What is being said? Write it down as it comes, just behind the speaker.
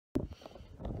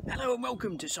Hello and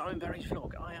welcome to Simon Barry's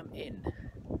vlog. I am in,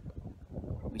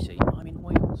 I'm in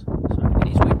Wales, so it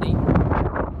is windy,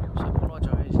 so I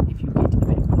apologise if you get a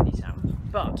bit of windy sounds,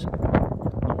 but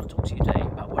I want to talk to you today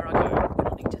about where I go when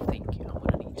I need to think and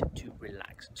when I need to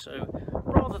relax. So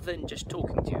rather than just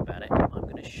talking to you about it, I'm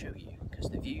going to show you, because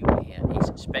the view here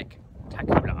is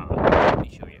spectacular. Let me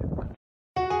show you.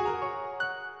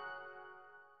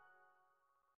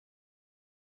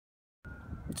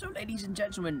 So ladies and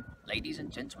gentlemen,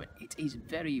 it is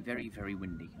very, very, very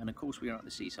windy, and of course we are at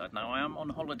the seaside. Now I am on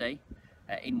holiday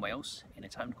in Wales, in a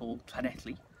town called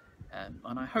Llanelli, and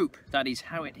I hope that is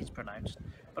how it is pronounced.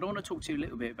 But I want to talk to you a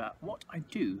little bit about what I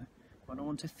do when I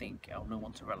want to think and when I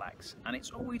want to relax. And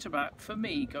it's always about, for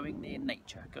me, going near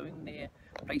nature, going near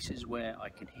places where I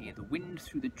can hear the wind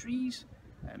through the trees.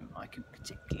 I can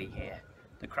particularly hear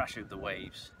the crash of the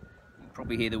waves. You can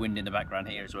probably hear the wind in the background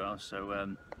here as well.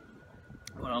 So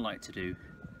what I like to do,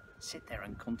 sit there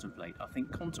and contemplate. I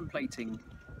think contemplating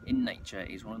in nature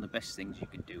is one of the best things you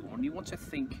can do. When you want to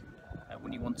think,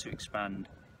 when you want to expand,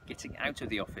 getting out of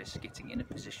the office, getting in a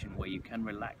position where you can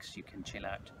relax, you can chill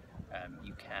out,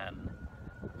 you can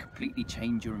completely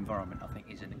change your environment, I think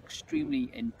is an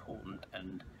extremely important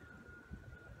and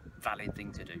valid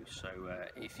thing to do. So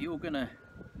if you're going to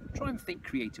try and think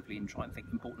creatively and try and think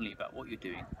importantly about what you're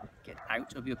doing, get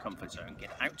out of your comfort zone,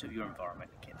 get out of your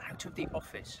environment, get out of the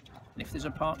office, and if there's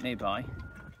a park nearby,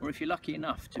 or if you're lucky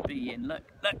enough to be in look,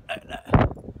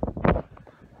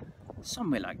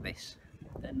 somewhere like this,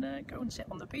 then go and sit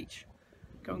on the beach,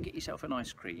 go and get yourself an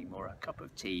ice cream or a cup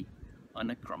of tea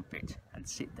and a crumpet and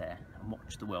sit there and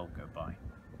watch the world go by.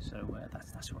 So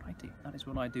that's what I do. That is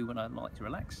what I do when I like to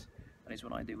relax. That is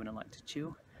what I do when I like to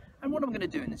chill. And what I'm going to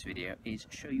do in this video is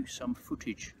show you some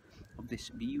footage of this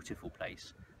beautiful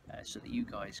place so that you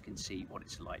guys can see what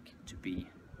it's like to be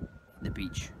on the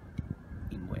beach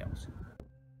in Wales.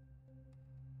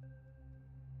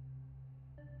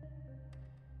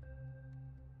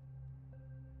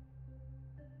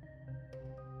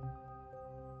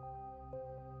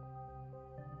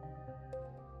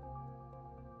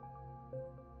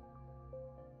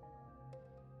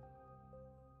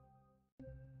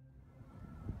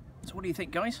 So what do you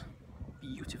think, guys?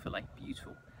 Beautiful, eh?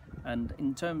 Beautiful. And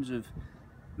in terms of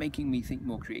making me think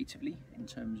more creatively, in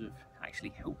terms of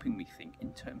actually helping me think,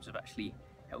 in terms of actually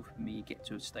helping me get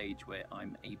to a stage where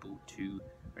I'm able to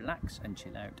relax and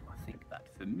chill out, I think that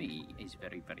for me is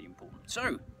very, very important.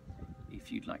 So if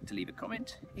you'd like to leave a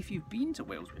comment, if you've been to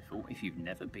Wales before, if you've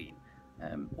never been,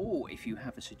 or if you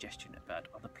have a suggestion about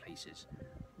other places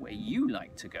where you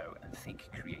like to go and think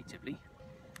creatively,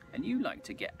 and you like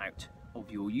to get out of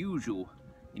your usual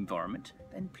environment,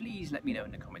 then please let me know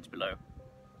in the comments below.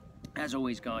 As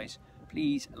always, guys,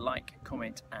 please like,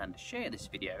 comment and share this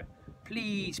video.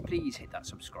 Please hit that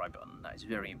subscribe button. That is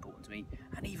very important to me,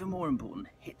 and even more important,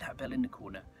 hit that bell in the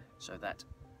corner so that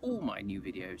all my new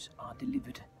videos are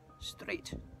delivered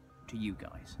straight to you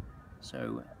guys.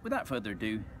 So without further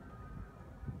ado,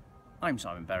 I'm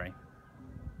Simon Barry.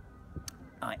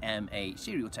 I am a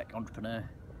serial tech entrepreneur.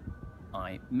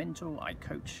 I mentor, I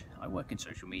coach, I work in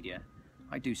social media,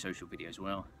 I do social videos as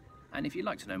well, and if you'd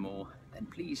like to know more, then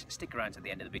please stick around to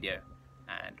the end of the video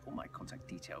and all my contact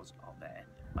details are there.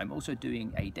 I'm also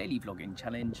doing a daily vlogging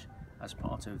challenge as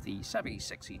part of the Savvy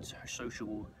Sexy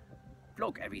Social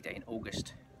Vlog Every Day in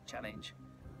August challenge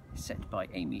set by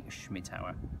Amy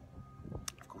Schmittauer.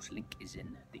 Of course, link is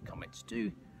in the comments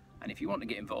too, and if you want to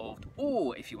get involved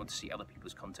or if you want to see other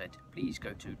people's content, please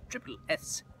go to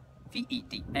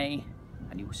SSSVEDA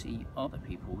and you will see other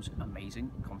people's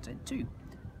amazing content too.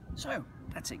 So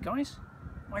that's it, guys.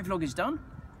 My vlog is done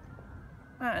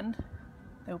and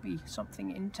there'll be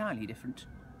something entirely different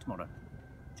tomorrow.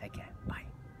 Take care. Bye.